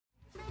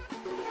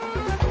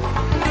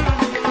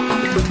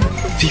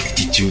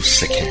Few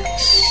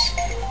Seconds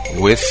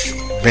with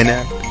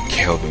Bernard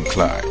Kelvin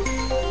Clyde.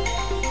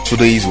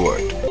 Today's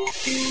word.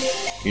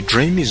 Your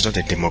dream is not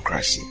a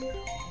democracy.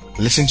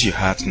 Listen to your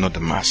heart, not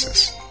the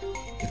masses.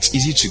 It's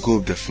easy to go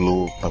with the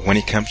flow, but when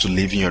it comes to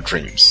living your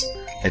dreams,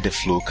 let the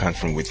flow come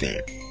from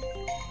within.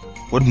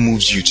 What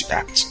moves you to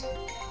act?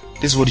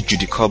 This is what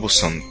Judy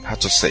Cobbleson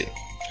had to say.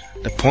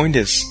 The point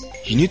is,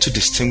 you need to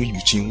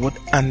distinguish between what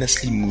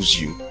honestly moves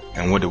you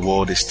and what the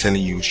world is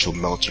telling you should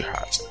melt your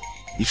heart.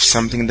 If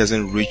something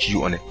doesn't reach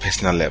you on a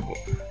personal level,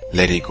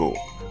 let it go.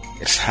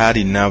 It's hard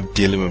enough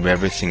dealing with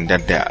everything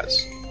that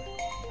does.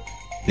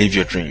 Live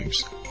your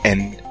dreams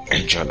and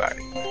enjoy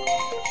life.